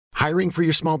Hiring for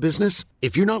your small business?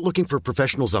 If you're not looking for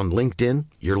professionals on LinkedIn,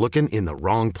 you're looking in the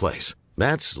wrong place.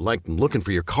 That's like looking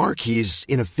for your car keys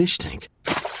in a fish tank.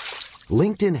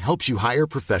 LinkedIn helps you hire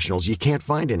professionals you can't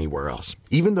find anywhere else,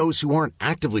 even those who aren't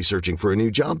actively searching for a new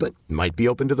job but might be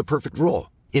open to the perfect role.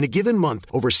 In a given month,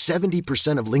 over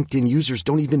 70% of LinkedIn users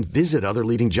don't even visit other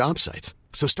leading job sites.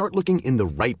 So start looking in the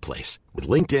right place. With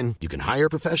LinkedIn, you can hire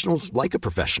professionals like a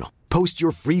professional. Post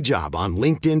your free job on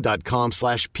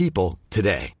linkedin.com/people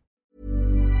today.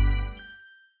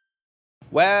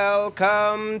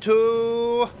 Welcome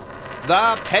to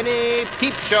the Penny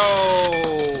Peep Show.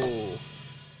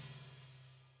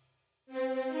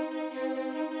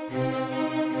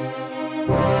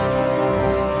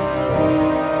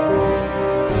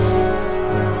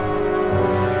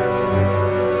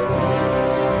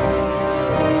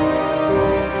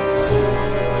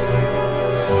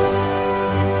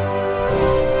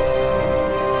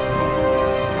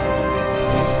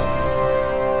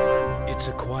 It's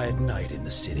a quiet night in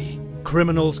the city.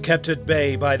 Criminals kept at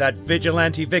bay by that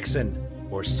vigilante vixen,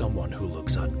 or someone who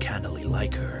looks uncannily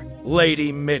like her,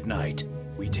 Lady Midnight.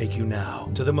 We take you now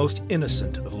to the most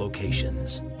innocent of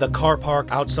locations, the car park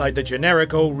outside the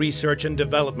Generico Research and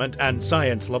Development and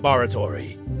Science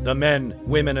Laboratory. The men,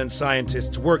 women, and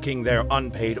scientists working their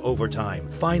unpaid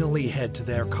overtime finally head to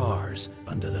their cars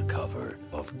under the cover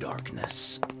of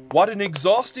darkness. What an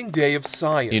exhausting day of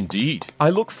science. Indeed. I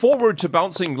look forward to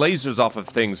bouncing lasers off of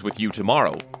things with you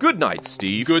tomorrow. Good night,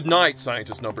 Steve. Good night,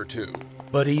 scientist number 2.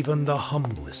 But even the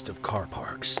humblest of car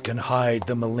parks can hide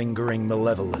the malingering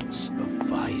malevolence of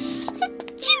vice.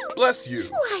 Bless you.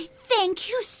 Why, thank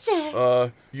you,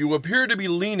 sir. You appear to be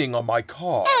leaning on my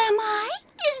car. Am I?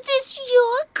 Is this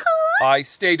your car? I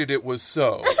stated it was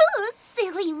so. Oh,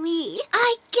 silly me.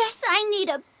 I guess I need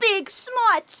a big,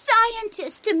 smart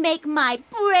scientist to make my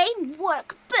brain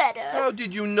work better. How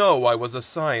did you know I was a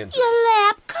scientist? Your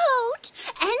lab coat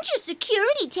and your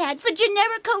security tag for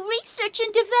Generico Research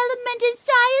and Development and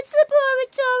Science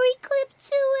Laboratory clipped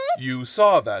to it. You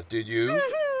saw that, did you?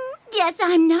 Mm-hmm. Yes,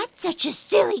 I'm not such a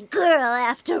silly girl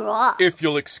after all. If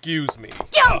you'll excuse me.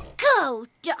 Don't go,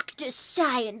 Dr.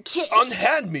 Scientist.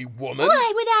 Unhand me, woman.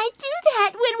 Why would I do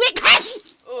that when we're...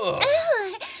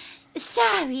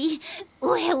 Sorry,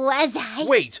 where was I?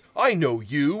 Wait, I know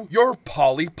you. You're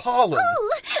Pollen.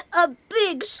 Oh, a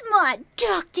big, smart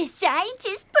Dr.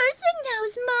 Scientist person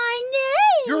knows my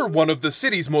name. You're one of the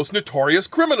city's most notorious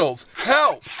criminals.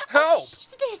 Help! Help!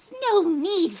 There's no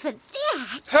need for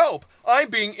that. Help! I'm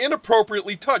being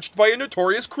inappropriately touched by a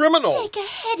notorious criminal. Take a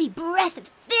heady breath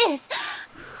of this.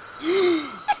 Now,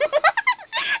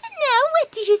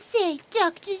 what do you say,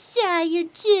 Dr.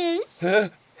 Scientist?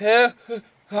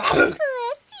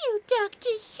 Bless you,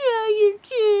 Dr.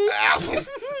 Scientist.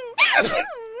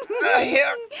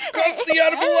 Comes the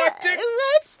anaphylactic.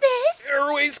 What's this?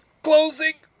 Airways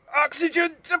closing.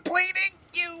 Oxygen depleting.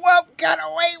 You won't get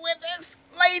away with this.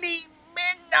 Lady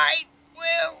Midnight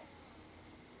will.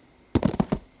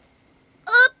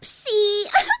 Oopsie.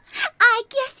 I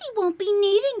guess he won't be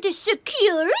needing the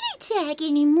security tag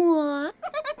anymore.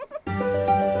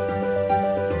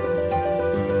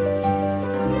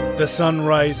 The sun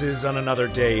rises on another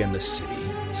day in the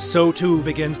city. So too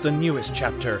begins the newest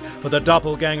chapter for the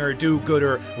doppelganger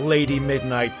do-gooder Lady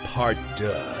Midnight Part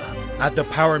 2. At the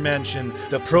Power Mansion,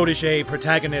 the protégé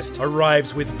protagonist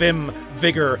arrives with vim,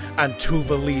 vigor, and 2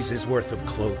 valises worth of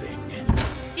clothing.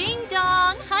 Ding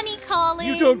dong, honey calling.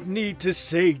 You don't need to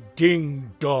say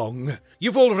ding dong.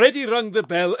 You've already rung the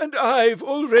bell, and I've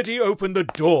already opened the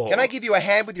door. Can I give you a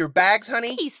hand with your bags,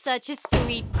 honey? He's such a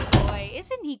sweet boy,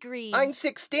 isn't he, Greaves? I'm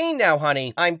 16 now,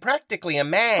 honey. I'm practically a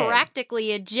man.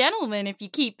 Practically a gentleman if you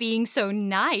keep being so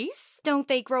nice. Don't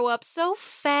they grow up so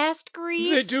fast, Greaves?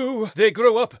 They do. They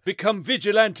grow up, become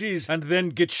vigilantes, and then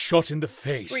get shot in the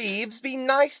face. Greaves, be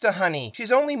nice to honey.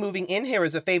 She's only moving in here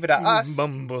as a favor to us.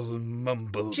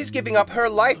 Mumble. She's giving up her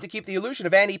life to keep the illusion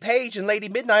of Annie Page and Lady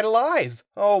Midnight alive.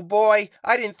 Oh boy,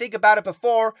 I didn't think about it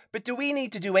before, but do we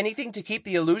need to do anything to keep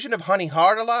the illusion of Honey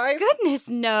Heart alive? Goodness,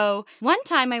 no. One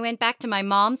time I went back to my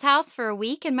mom's house for a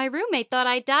week and my roommate thought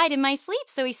I died in my sleep,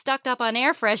 so he stocked up on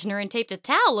air freshener and taped a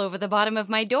towel over the bottom of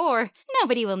my door.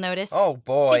 Nobody will notice. Oh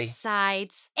boy.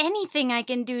 Besides, anything I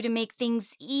can do to make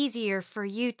things easier for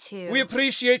you two. We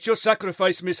appreciate your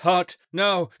sacrifice, Miss Hart.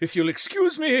 Now, if you'll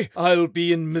excuse me, I'll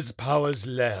be in Ms. Power's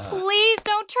lair. Please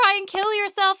don't try and kill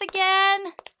yourself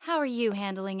again. How are you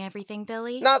handling everything,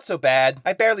 Billy? Not so bad.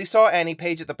 I barely saw Annie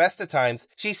Page at the best of times.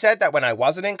 She said that when I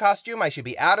wasn't in costume, I should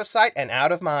be out of sight and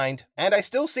out of mind. And I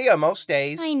still see her most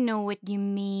days. I know what you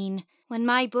mean. When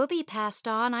my boobie passed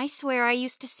on, I swear I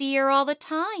used to see her all the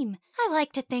time. I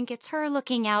like to think it's her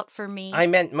looking out for me. I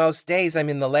meant most days I'm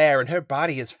in the lair and her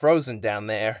body is frozen down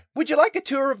there. Would you like a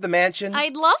tour of the mansion?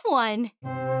 I'd love one.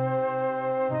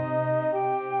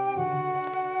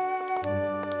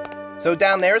 So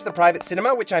down there is the private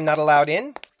cinema, which I'm not allowed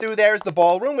in. Through there is the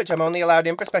ballroom, which I'm only allowed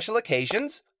in for special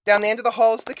occasions. Down the end of the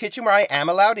hall is the kitchen, where I am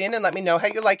allowed in, and let me know how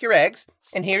you like your eggs.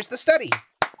 And here's the study.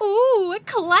 Ooh, a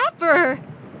clapper!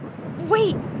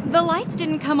 Wait, the lights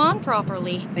didn't come on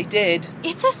properly. They did.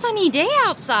 It's a sunny day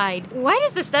outside. Why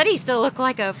does the study still look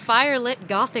like a fire-lit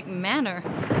Gothic manor?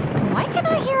 And why can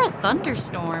I hear a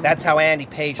thunderstorm? That's how Annie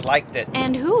Page liked it.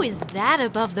 And who is that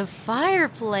above the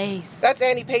fireplace? That's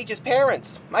Annie Page's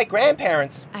parents. My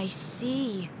grandparents. I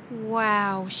see.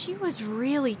 Wow, she was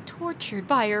really tortured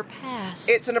by her past.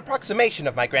 It's an approximation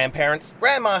of my grandparents.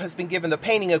 Grandma has been given the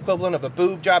painting equivalent of a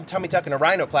boob job, tummy tuck, and a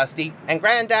rhinoplasty, and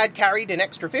Granddad carried an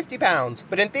extra 50 pounds.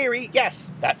 But in theory,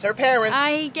 yes, that's her parents.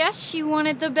 I guess she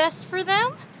wanted the best for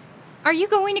them? Are you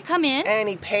going to come in?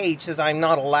 Annie Page says I'm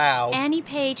not allowed. Annie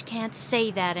Page can't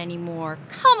say that anymore.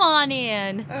 Come on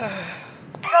in. Child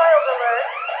alert!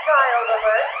 Child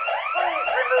alert! Please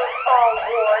remove all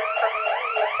wards from the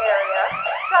immediate area.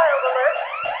 Child alert!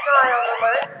 Child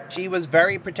alert! She was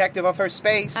very protective of her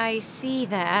space. I see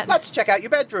that. Let's check out your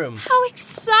bedroom. How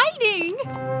exciting!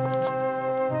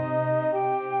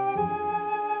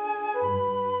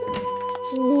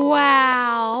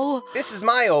 Wow! This is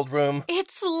my old room.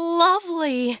 It's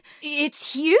lovely.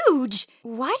 It's huge.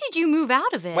 Why did you move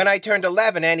out of it? When I turned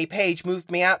 11, Annie Page moved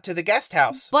me out to the guest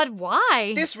house. But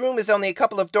why? This room is only a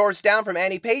couple of doors down from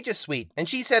Annie Page's suite, and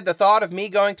she said the thought of me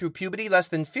going through puberty less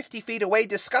than 50 feet away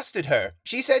disgusted her.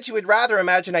 She said she would rather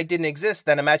imagine I didn't exist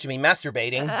than imagine me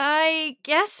masturbating. I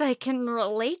guess I can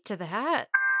relate to that.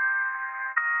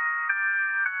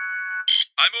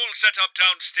 I'm all set up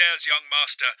downstairs, young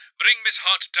master. Bring Miss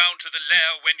Hart down to the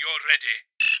lair when you're ready.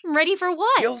 Ready for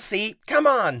what? You'll see. Come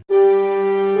on.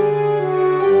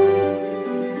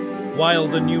 While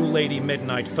the new Lady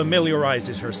Midnight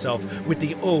familiarizes herself with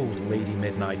the old Lady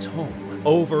Midnight's home,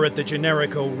 over at the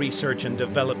Generico Research and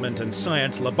Development and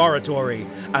Science Laboratory,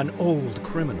 an old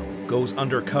criminal goes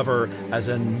undercover as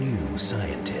a new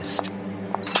scientist.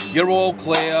 You're all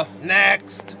clear.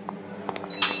 Next.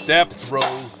 Step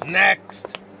through.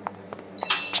 Next.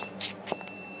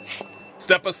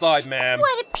 Step aside, ma'am.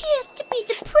 What appears to be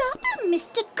the problem,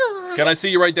 Mr. Guard? Can I see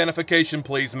your identification,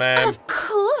 please, ma'am? Of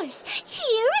course.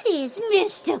 Here it is,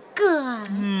 Mr. Guard.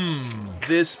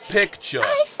 This picture.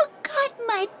 I forgot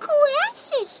my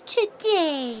glasses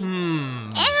today.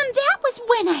 And that was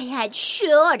when I had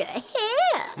shorter hair.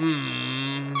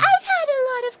 I've had a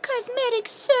lot of cosmetic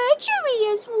surgery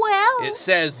as well. It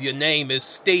says your name is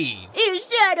Steve. Is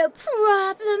that a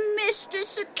problem, Mr.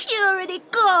 Security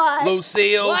Guard?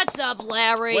 Lucille, What's up,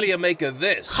 Larry? what do you make of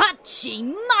this? Hachi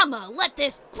mama, let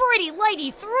this pretty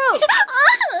lady through.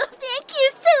 Oh, thank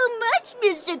you so much,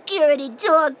 Miss Security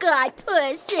Door Guard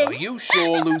person. Are you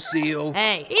sure, Lucille?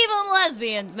 Hey, even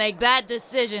lesbians make bad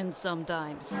decisions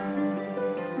sometimes.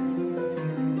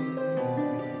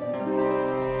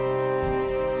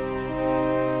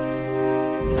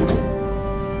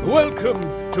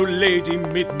 Welcome to Lady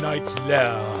Midnight's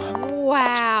lair.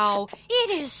 Wow, it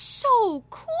is so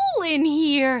cool in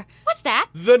here. What's that?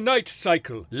 The Night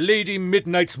Cycle, Lady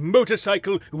Midnight's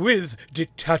motorcycle with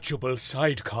detachable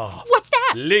sidecar. What's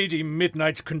that? Lady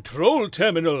Midnight's control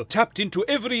terminal, tapped into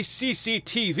every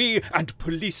CCTV and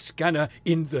police scanner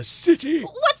in the city.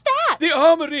 What's that? The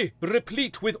armory,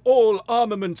 replete with all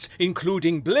armaments,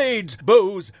 including blades,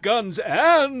 bows, guns,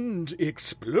 and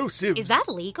explosives. Is that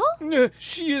legal?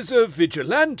 She is a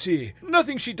vigilante.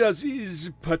 Nothing she does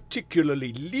is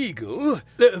particularly legal.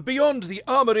 Beyond the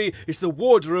armory is the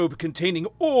wardrobe containing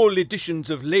all editions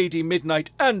of Lady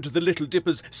Midnight and the Little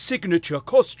Dipper's signature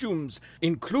costumes,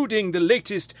 including the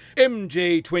latest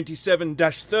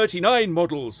MJ27-39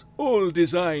 models, all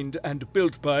designed and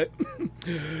built by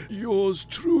yours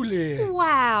truly.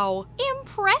 Wow,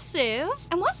 impressive.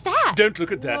 And what's that? Don't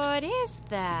look at that. What is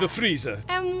that? The freezer.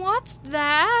 And what's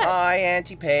that? Hi,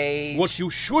 Auntie Page. What you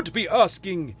should be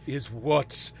asking is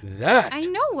what's that? I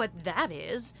know what that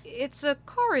is. It's a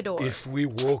corridor. If we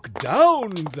walk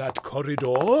down that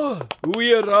corridor,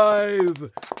 we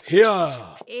arrive here.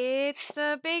 It's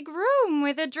a big room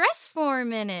with a dress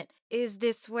form in it. Is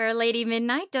this where Lady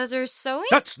Midnight does her sewing?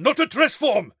 That's not a dress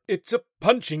form! It's a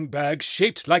punching bag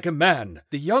shaped like a man.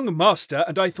 The young master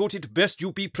and I thought it best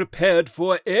you be prepared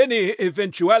for any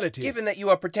eventuality. Given that you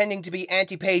are pretending to be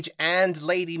Auntie Page and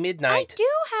Lady Midnight. I do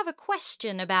have a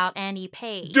question about Annie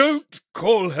Page. Don't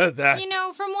call her that. You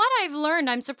know, from what I've learned,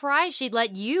 I'm surprised she'd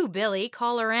let you, Billy,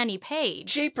 call her Annie Page.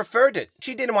 She preferred it.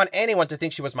 She didn't want anyone to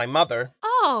think she was my mother.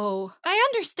 Oh, I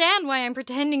understand why I'm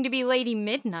pretending to be Lady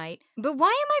Midnight, but why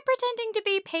am I pretending to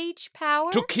be Page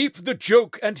Power? To keep the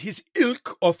joke and his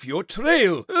ilk off your trail.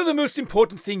 The most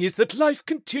important thing is that life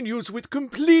continues with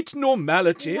complete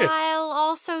normality. While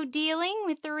also dealing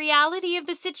with the reality of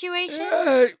the situation?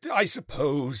 I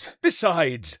suppose.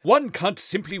 Besides, one can't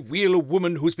simply wheel a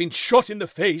woman who's been shot in the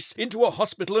face into a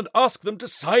hospital and ask them to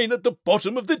sign at the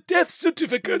bottom of the death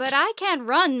certificate. But I can't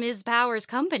run Ms. Power's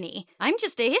company. I'm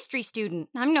just a history student.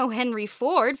 I'm no Henry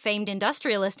Ford, famed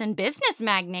industrialist and business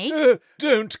magnate.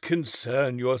 Don't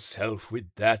concern yourself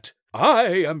with that.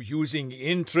 I am using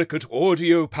intricate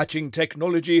audio patching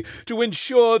technology to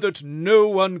ensure that no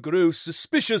one grows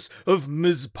suspicious of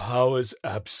Ms. Power's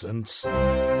absence.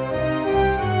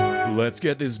 Let's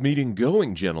get this meeting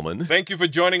going, gentlemen. Thank you for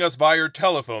joining us via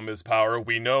telephone, Ms. Power.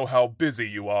 We know how busy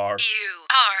you are. You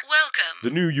are welcome. The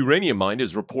new uranium mine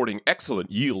is reporting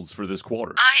excellent yields for this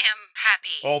quarter. I am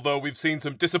happy. Although we've seen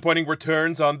some disappointing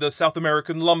returns on the South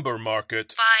American lumber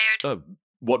market. Fired.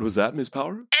 What was that, Ms.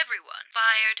 Power? Everyone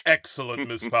fired. Excellent,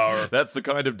 Ms. Power. That's the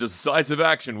kind of decisive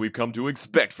action we've come to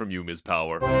expect from you, Ms.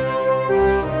 Power.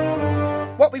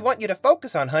 What we want you to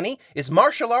focus on, honey, is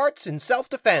martial arts and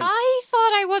self-defense. I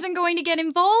thought I wasn't going to get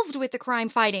involved with the crime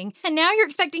fighting, and now you're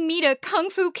expecting me to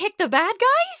kung fu kick the bad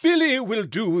guys? Billy will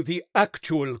do the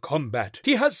actual combat.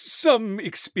 He has some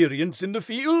experience in the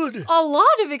field. A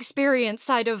lot of experience,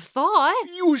 I'd have thought.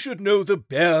 You should know the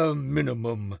bare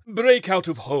minimum. Break out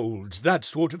of holds, that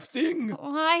sort of thing.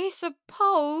 I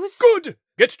suppose. Good!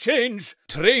 Get changed.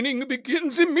 Training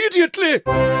begins immediately.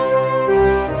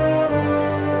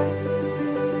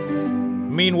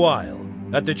 Meanwhile,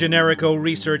 at the Generico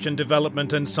Research and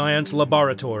Development and Science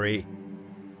Laboratory.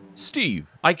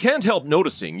 Steve, I can't help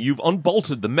noticing you've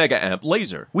unbolted the Mega Amp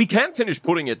laser. We can't finish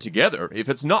putting it together if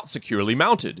it's not securely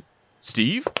mounted.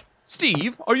 Steve?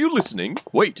 Steve, are you listening?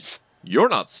 Wait, you're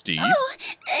not Steve. Oh,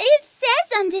 it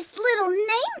says on this little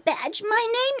name badge my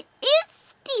name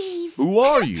is Steve. Who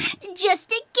are you?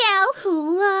 Just a gal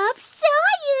who loves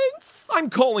science. I'm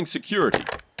calling security.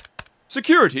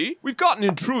 Security, we've got an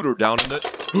intruder down in the...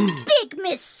 Big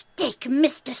mistake,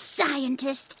 Mr.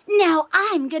 Scientist. Now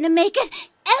I'm gonna make a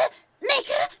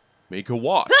Make a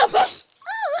what? Oh,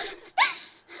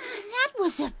 that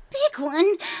was a big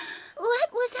one.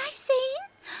 What was I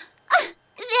saying?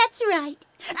 That's right.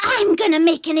 I'm gonna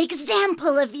make an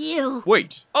example of you.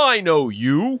 Wait, I know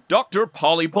you. Dr.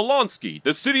 Polly Polonsky,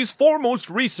 the city's foremost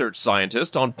research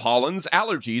scientist on pollens,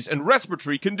 allergies, and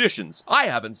respiratory conditions. I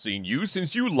haven't seen you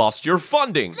since you lost your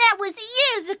funding. That was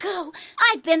years ago.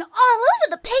 I've been all over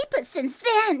the paper since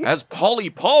then. As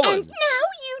Polly Pollen. And now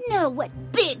you know what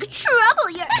big trouble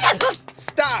you're in.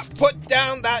 Stop! Put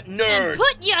down that nerd! And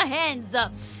put your hands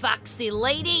up, foxy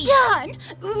lady. Darn,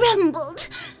 rumbled.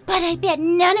 But I bet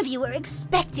none of you were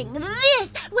expecting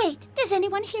this. Wait, does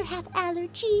anyone here have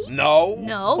allergies? No.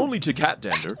 No. Only to cat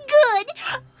dander. Good.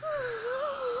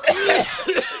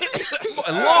 My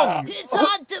lungs! It's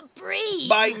hard to breathe.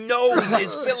 My nose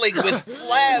is filling with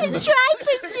phlegm. Try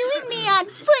pursuing me on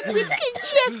foot with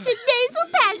congested nasal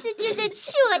passages and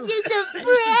shortness of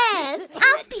breath.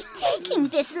 I'll be taking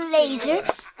this laser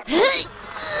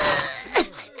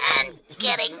and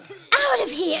getting out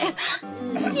of here.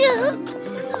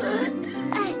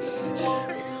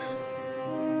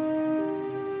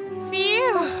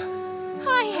 Phew.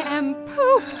 I am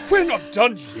pooped. We're not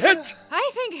done yet.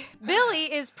 I think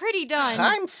Billy is pretty done.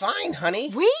 I'm fine, honey.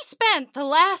 We spent the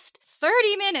last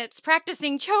 30 minutes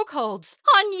practicing chokeholds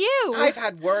on you. I've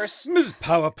had worse. Ms.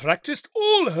 Power practiced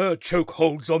all her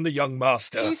chokeholds on the young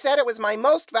master. He said it was my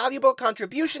most valuable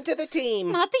contribution to the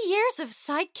team. Not the years of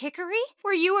sidekickery,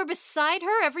 where you were beside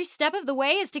her every step of the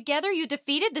way as together you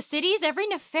defeated the city's every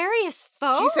nefarious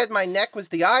foe? She said my neck was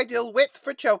the ideal width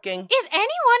for choking. Is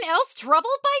anyone else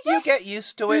troubled by this? You get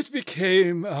used to it. It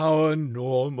became our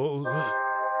normal.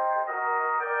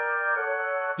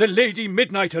 The Lady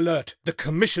Midnight alert. The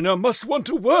commissioner must want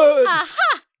a word.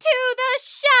 Aha! To the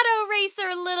Shadow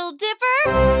Racer, Little Dipper!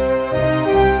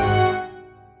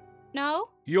 No?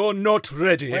 You're not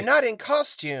ready. We're not in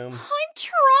costume. I'm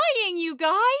trying, you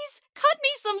guys! Cut me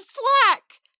some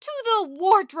slack! To the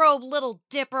wardrobe, Little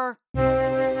Dipper! Commissioner,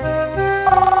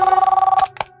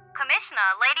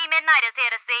 Lady Midnight is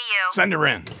here to see you. Send her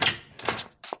in.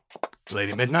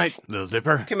 Lady Midnight, Little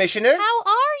Dipper. Commissioner? How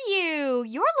are you?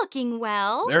 You're looking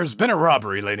well. There's been a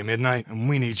robbery, Lady Midnight, and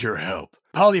we need your help.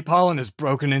 Pollen has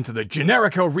broken into the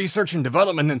Generico Research and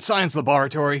Development and Science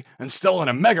Laboratory and stolen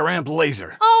a mega ramp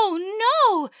laser. Oh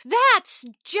no! That's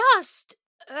just...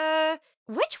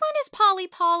 Which one is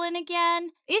Pollen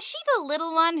again? Is she the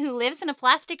little one who lives in a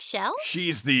plastic shell?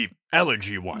 She's the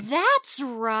allergy one. That's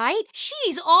right.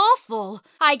 She's awful.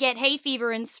 I get hay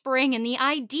fever in spring, and the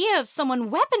idea of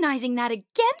someone weaponizing that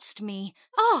against me.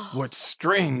 Oh. What's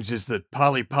strange is that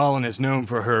Pollen is known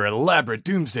for her elaborate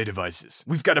doomsday devices.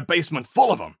 We've got a basement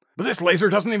full of them. But this laser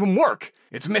doesn't even work.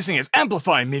 It's missing its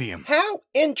amplifying medium. How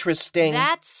interesting.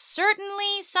 That's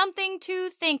certainly something to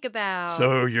think about.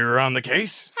 So you're on the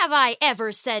case? Have I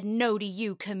ever said no to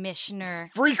you, Commissioner?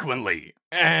 Frequently.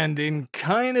 And in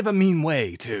kind of a mean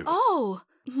way, too. Oh,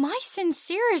 my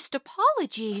sincerest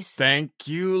apologies. Thank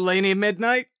you, Lady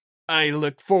Midnight. I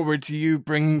look forward to you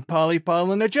bringing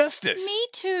Pollen to justice. Me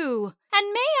too.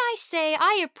 And may I say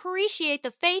I appreciate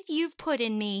the faith you've put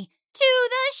in me. To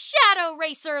the Shadow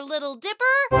Racer, Little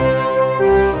Dipper!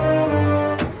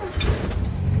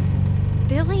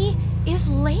 Billy, is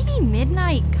Lady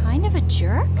Midnight kind of a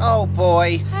jerk? Oh,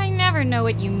 boy. I never know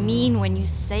what you mean when you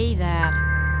say that.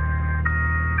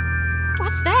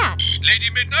 What's that? Lady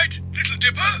Midnight, Little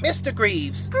Dipper? Mr.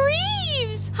 Greaves.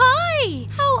 Greaves! Hi!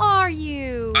 How are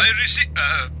you?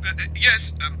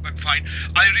 Yes, I'm fine.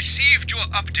 I received your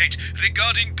update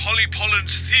regarding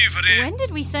Pollen's thievery. When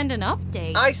did we send an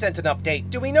update? I sent an update.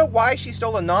 Do we know why she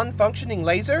stole a non-functioning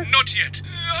laser? Not yet.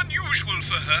 Unusual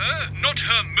for her. Not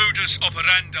her modus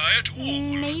operandi at all.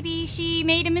 Maybe she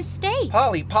made a mistake.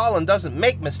 Pollen doesn't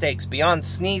make mistakes beyond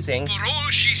sneezing. For all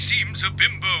she seems a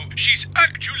bimbo, she's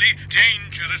actually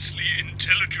dangerously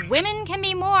intelligent. Women can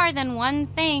be more than one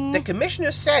thing. The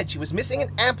commissioner said she was missing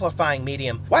an amplifying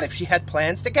medium. What if she had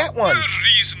plans to get one? A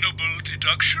reasonable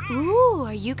deduction. Ooh,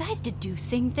 are you guys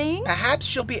deducing things? Perhaps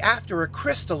she'll be after a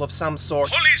crystal of some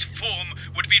sort. Polly's form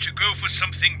would be to go for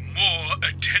something more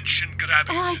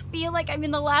attention-grabbing. I feel like I'm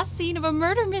in the last scene of a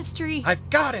murder mystery. I've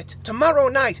got it! Tomorrow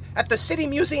night, at the City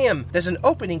Museum, there's an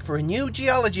opening for a new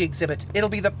geology exhibit. It'll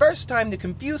be the first time the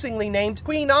confusingly named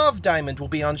Queen of Diamond will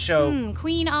be on show.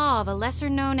 Queen of, a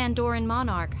lesser-known Andorran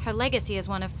monarch. Her legacy is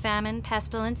one of famine,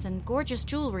 pestilence, and gorgeous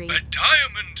jewelry. A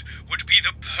diamond would be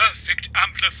the perfect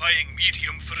amplifying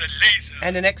medium for a laser.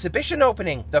 And an exhibition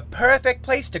opening, the perfect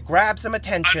place to grab some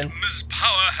attention. And Ms.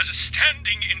 Power has a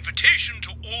standing invitation to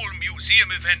all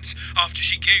museum events after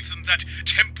she gave them that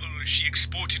temple she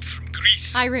exported from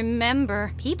Greece. I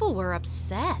remember. People were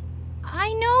upset.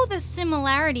 I know the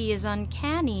similarity is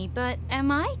uncanny, but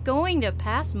am I going to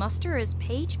pass muster as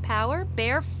Page Power,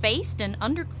 bare-faced and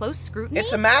under close scrutiny?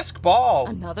 It's a masked ball.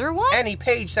 Another one? Annie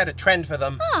Page set a trend for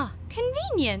them. Ah,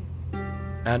 convenient.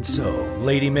 And so,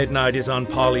 Lady Midnight is on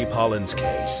Pollen's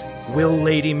case. Will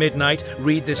Lady Midnight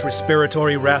read this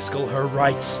respiratory rascal her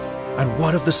rights? And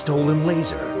what of the stolen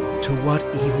laser? To what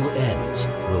evil ends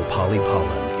will Pollen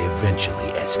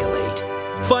eventually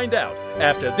escalate? Find out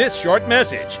after this short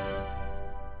message.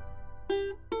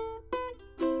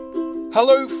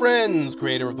 Hello friends,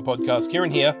 creator of the podcast,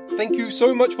 Kieran here. Thank you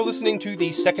so much for listening to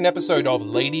the second episode of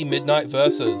Lady Midnight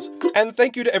Versus. And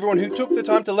thank you to everyone who took the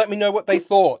time to let me know what they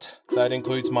thought. That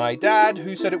includes my dad,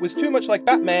 who said it was too much like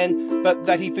Batman, but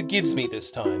that he forgives me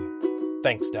this time.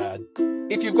 Thanks, Dad.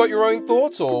 If you've got your own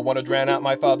thoughts or want to drown out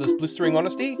my father's blistering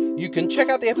honesty, you can check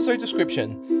out the episode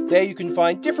description. There you can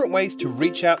find different ways to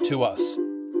reach out to us.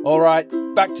 Alright,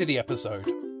 back to the episode.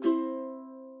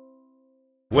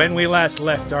 When we last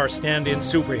left our stand-in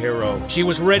superhero, she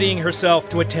was readying herself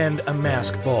to attend a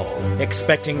masked ball,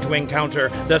 expecting to encounter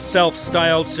the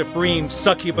self-styled supreme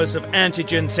succubus of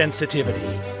antigen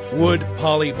sensitivity. Would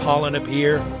Pollen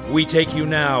appear? We take you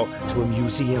now to a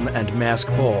museum and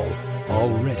masked ball,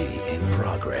 already in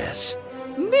progress.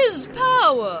 Ms.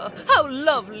 Power, how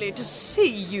lovely to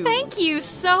see you. Thank you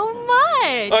so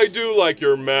much. I do like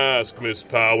your mask, Miss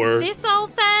Power. This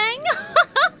old thing?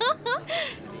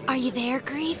 Are you there,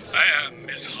 Greaves? I am,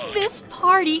 Miss Hart. This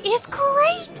party is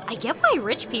great. I get why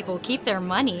rich people keep their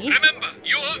money. Remember,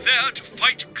 you're there to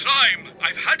fight crime.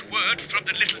 I've had word from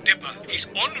the Little Dipper. He's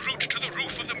en route to the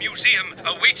roof of the museum,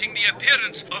 awaiting the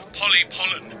appearance of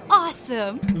Pollen.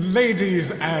 Awesome.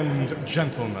 Ladies and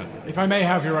gentlemen, if I may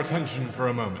have your attention for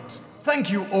a moment.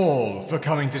 Thank you all for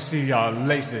coming to see our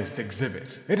latest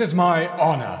exhibit. It is my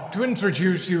honor to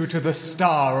introduce you to the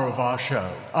star of our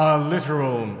show, our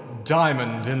literal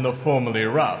diamond in the formerly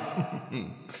rough.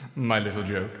 My little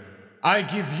joke. I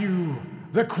give you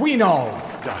the Queen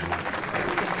of Diamond.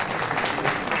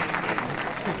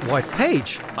 Why,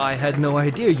 Paige, I had no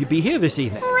idea you'd be here this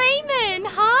evening. Raymond,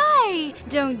 hi!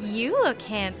 Don't you look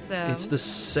handsome? It's the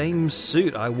same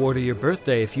suit I wore to your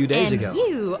birthday a few days ago. And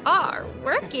you are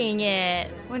working it.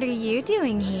 What are you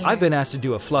doing here? I've been asked to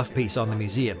do a fluff piece on the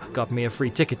museum. Got me a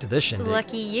free ticket to this shindig.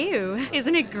 Lucky you.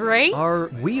 Isn't it great? Are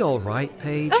we all right,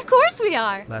 Paige? Of course we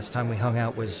are. Last time we hung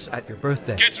out was at your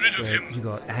birthday. Get rid of him. You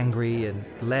got angry and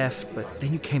left, but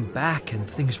then you came back and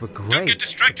things were great. Don't get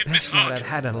distracted, the best Miss night Hart. I'd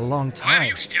had in a long time. Why are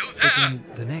you still there? But then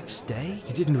the next day,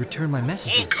 you didn't return my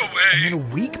messages. Walk away. And then a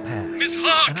week passed. Miss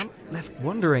Hart! And I'm left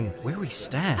wondering where we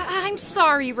stand. I'm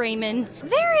sorry, Raymond.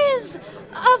 There is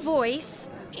a voice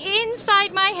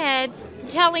inside my head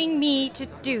telling me to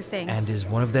do things. And is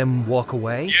one of them walk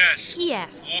away? Yes.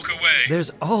 Yes. Walk away.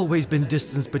 There's always been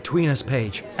distance between us,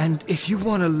 Paige. And if you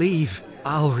want to leave,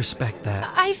 I'll respect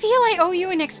that. I feel I owe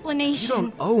you an explanation. You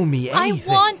don't owe me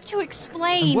anything. I want to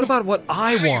explain. And what about what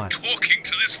I want? Talking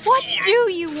to this What fool.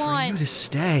 do you want? For you to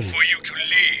stay. For you to leave.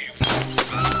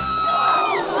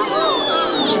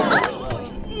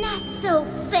 Not so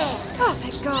fast. Oh,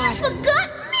 thank God. You forgot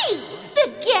me, the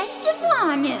guest of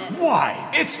honor. Why,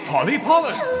 it's Polly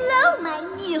Pollen. Hello, my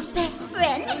new best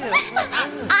friend.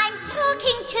 I'm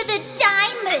talking to the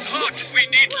diamond. Miss Hart, we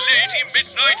need Lady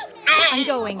Midnight now. I'm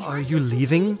going. Are you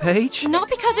leaving, Paige? Not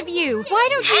because of you. Why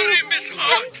don't Hurry, you Miss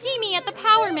Hart. come see me at the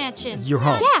Power Mansion? You're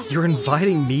home. Yes. You're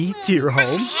inviting me to your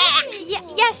home? Hart.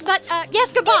 Yes, but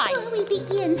yes, goodbye. Before we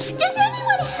begin, does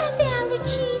anyone have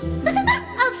allergies?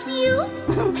 A few?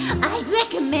 I'd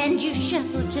recommend you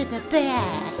shuffle to the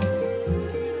back.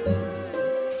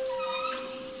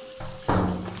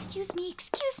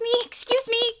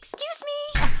 Excuse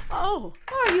me. Oh,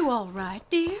 are you all right,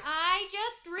 dear? I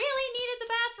just really needed the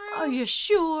bathroom. Are you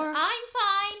sure? I'm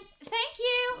fine. Thank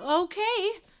you.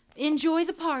 Okay. Enjoy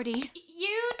the party.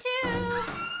 You too.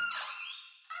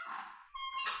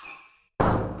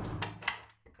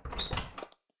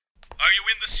 Are you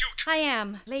in the suit? I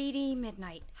am. Lady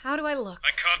Midnight. How do I look?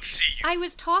 I can't see you. I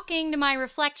was talking to my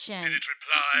reflection. Did it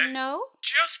reply? No?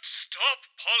 Just stop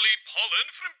Polly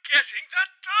Pollen from getting that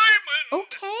diamond.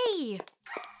 Okay.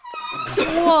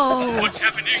 Whoa. What's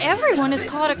happening? Everyone has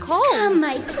caught a cold. Oh,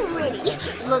 my pretty.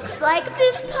 Looks like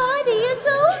this party is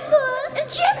over.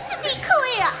 Just to be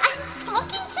clear, I'm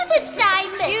talking to the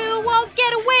diamond. You won't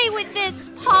get away with this,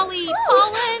 Polly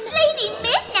Pollen. Lady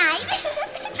Midnight.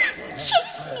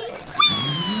 Chase me.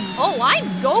 Oh, I'm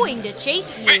going to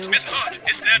chase you. Wait, Miss Hart,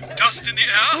 is there dust in the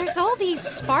air? There's all these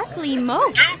sparkly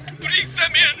motes. Don't breathe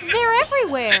them in. They're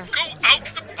everywhere. Then go out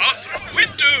the bathroom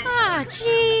window. Ah,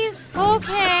 jeez.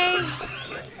 Okay.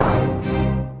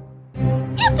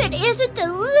 If it isn't the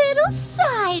little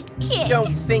sidekick.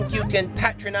 Don't think you can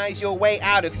patronize your way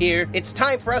out of here. It's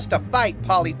time for us to fight,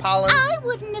 Polly Pollen. I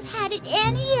wouldn't have had it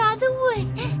any other way.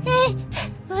 Hang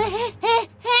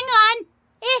on.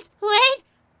 Wait.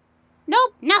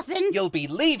 Nope, nothing. You'll be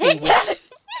leaving with...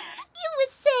 You were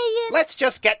saying... Let's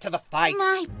just get to the fight.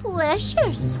 My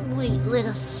pleasure, sweet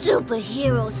little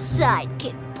superhero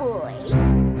sidekick boy.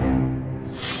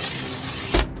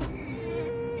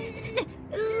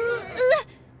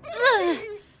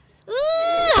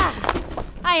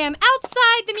 I am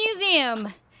outside the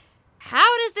museum.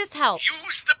 How does this help?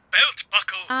 Use the belt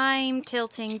buckle. I'm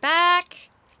tilting back.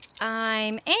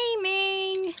 I'm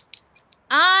aiming.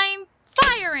 I'm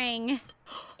firing.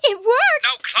 It worked!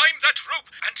 Now climb that rope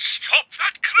and stop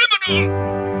that criminal.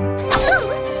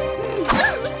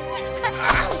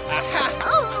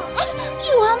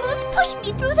 You almost pushed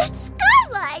me through that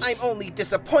skylight. I'm only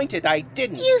disappointed I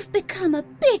didn't. You've become a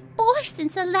big boy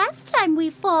since the last time we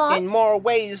fought. In more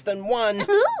ways than one.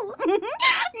 Ooh.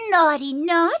 Naughty.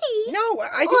 No, I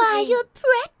didn't Why, mean... you're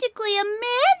practically a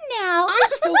man now.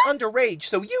 I'm still underage,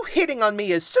 so you hitting on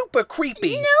me is super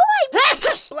creepy. No, I...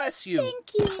 Bless you.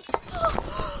 Thank you.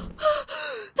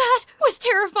 That was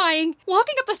terrifying.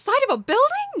 Walking up the side of a building?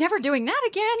 Never doing that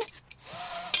again.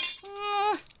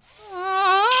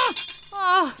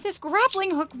 This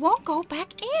grappling hook won't go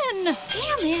back in. Damn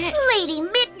it. Lady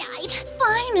Midnight,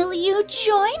 finally you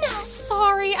join us.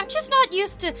 Sorry, I'm just not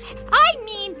used to... I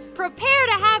mean, prepare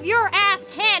to have your ass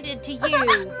handed to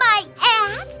you. My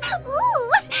ass?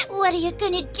 Ooh, what are you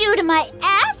gonna do to my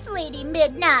ass, Lady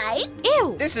Midnight?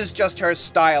 Ew. This is just her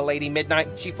style, Lady Midnight.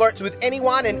 She flirts with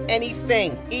anyone and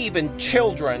anything, even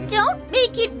children. Don't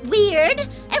make it weird.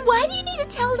 And why do you need to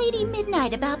tell Lady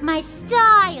Midnight about my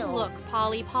style? Look,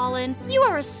 Polly Pollen, you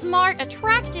are a smart,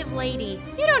 attractive lady.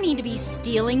 You don't need to be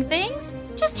stealing things.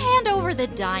 Just hand over the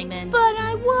diamond. But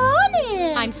I want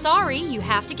it. I'm sorry, you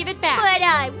have to give it back. But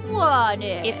I want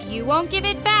it. If you won't give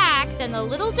it back, then the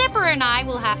Little Dipper and I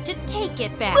will have to take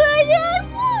it back. But I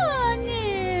want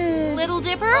it. Little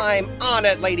Dipper? I'm on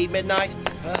it, Lady Midnight.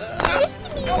 Nice to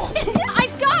meet you.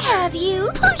 I've got Have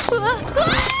you?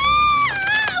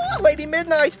 Lady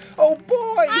Midnight! Oh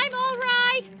boy! I'm all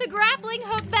right. The grappling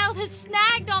hook belt has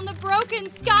snagged on the broken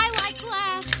skylight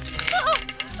glass.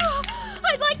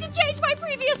 I'd like to change my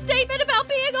previous statement about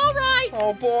being all right.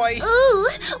 Oh boy! Ooh,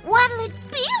 what'll it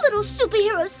be, little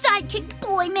superhero sidekick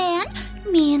boy man?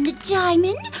 Me and the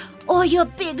diamond? Or your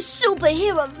big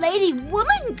superhero lady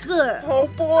woman girl? Oh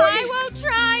boy! I won't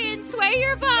try and sway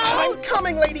your vote. I'm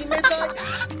coming, Lady Midnight!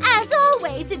 As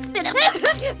always, it's been a...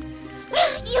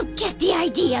 You get the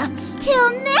idea.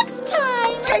 Till next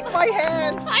time. Take my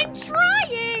hand! I'm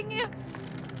trying!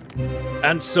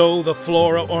 And so the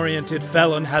flora-oriented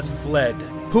felon has fled.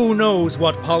 Who knows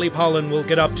what Polly Pollen will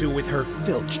get up to with her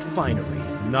filched finery?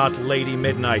 Not Lady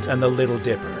Midnight and the Little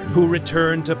Dipper, who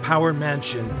return to Power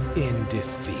Mansion in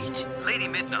defeat. Lady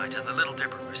Midnight and the Little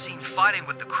Dipper were seen fighting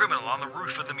with the criminal on the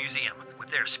roof of the museum. With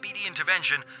their speedy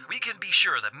intervention, we can be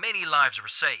sure that many lives were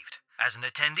saved. As an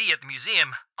attendee at the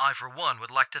museum, I for one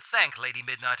would like to thank Lady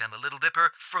Midnight and the Little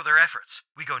Dipper for their efforts.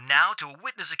 We go now to a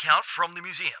witness account from the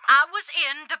museum. I was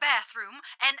in the bathroom,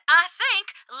 and I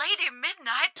think Lady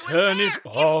Midnight was Turn there it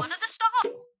in off. one of the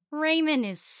stalls. Raymond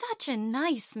is such a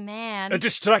nice man. A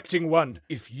distracting one.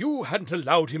 If you hadn't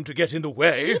allowed him to get in the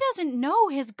way... He doesn't know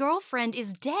his girlfriend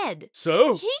is dead.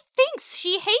 So? He thinks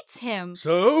she hates him.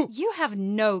 So? You have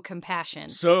no compassion.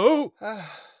 So?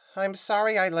 I'm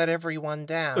sorry I let everyone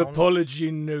down. Apology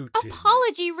noted.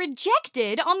 Apology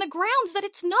rejected on the grounds that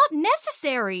it's not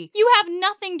necessary. You have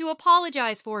nothing to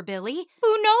apologize for, Billy.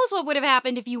 Who knows what would have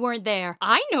happened if you weren't there?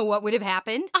 I know what would have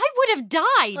happened. I would have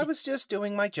died. I was just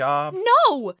doing my job.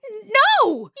 No!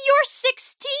 No! You're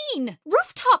 16!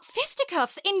 Rooftop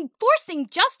fisticuffs, enforcing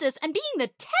justice, and being the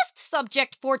test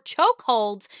subject for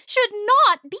chokeholds should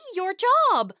not be your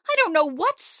job. I don't know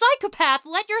what psychopath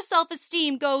let your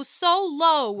self-esteem go so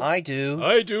low. I do.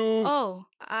 Oh,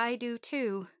 I do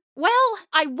too. Well,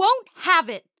 I won't have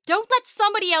it. Don't let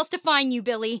somebody else define you,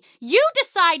 Billy. You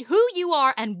decide who you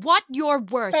are and what you're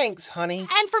worth. Thanks, honey.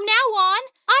 And from now on,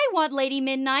 I want Lady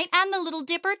Midnight and the Little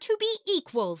Dipper to be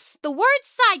equals. The word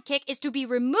sidekick is to be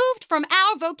removed from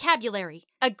our vocabulary.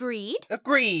 Agreed?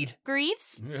 Agreed.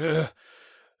 Greaves?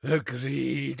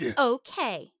 Agreed.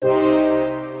 Okay.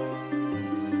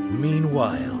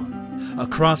 Meanwhile,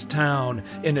 across town,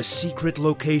 in a secret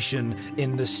location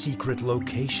in the secret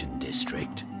location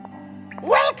district.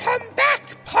 Welcome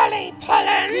back, Polly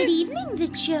Pollen! Good evening, the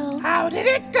Joe. How did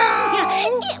it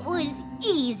go? It was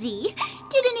easy.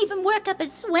 Didn't even work up a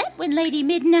sweat when Lady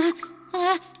Midnight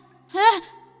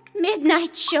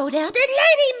showed up. Did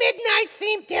Lady Midnight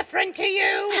seem different to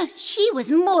you? She was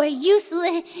more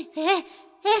useless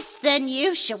than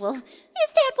usual.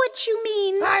 Is that what you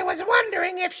mean? I was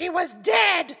wondering if she was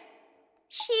dead.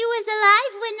 She was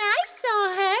alive when I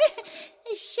saw her.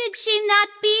 Should she not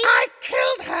be? I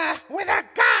killed her with a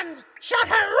gun. Shot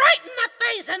her right in the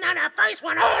face, and then her face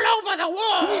went all over the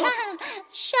wall.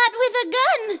 Shot with a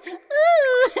gun.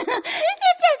 Ooh,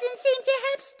 it doesn't seem to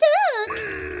have stuck.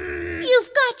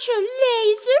 You've got your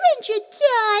laser and your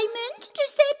diamond.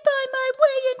 Does that buy my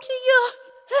way into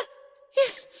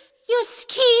your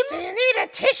scheme? Do you need a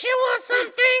tissue or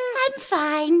something? I'm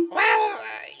fine. Well,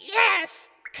 yes.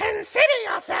 Consider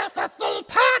yourself a full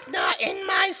partner in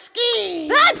my scheme.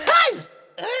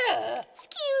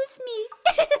 Excuse me.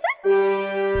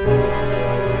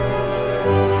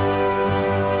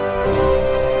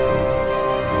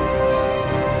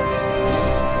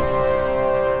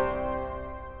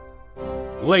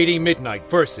 Lady Midnight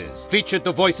versus featured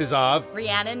the voices of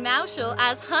Rhiannon Mauschel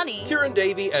as Honey, Kieran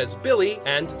Davey as Billy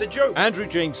and the Joke. Andrew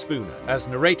James Spooner as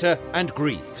narrator and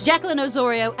Greaves. Jacqueline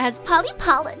Osorio as Polly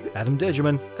Pollen. Adam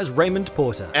Degerman as Raymond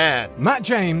Porter. And Matt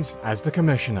James as the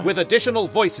Commissioner. with additional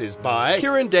voices by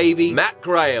Kieran Davey. Matt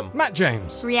Graham. Matt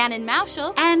James. Rhiannon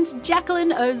Mauschel, And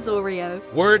Jacqueline Osorio.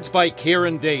 words by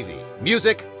Kieran Davey.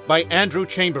 Music by Andrew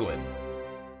Chamberlain.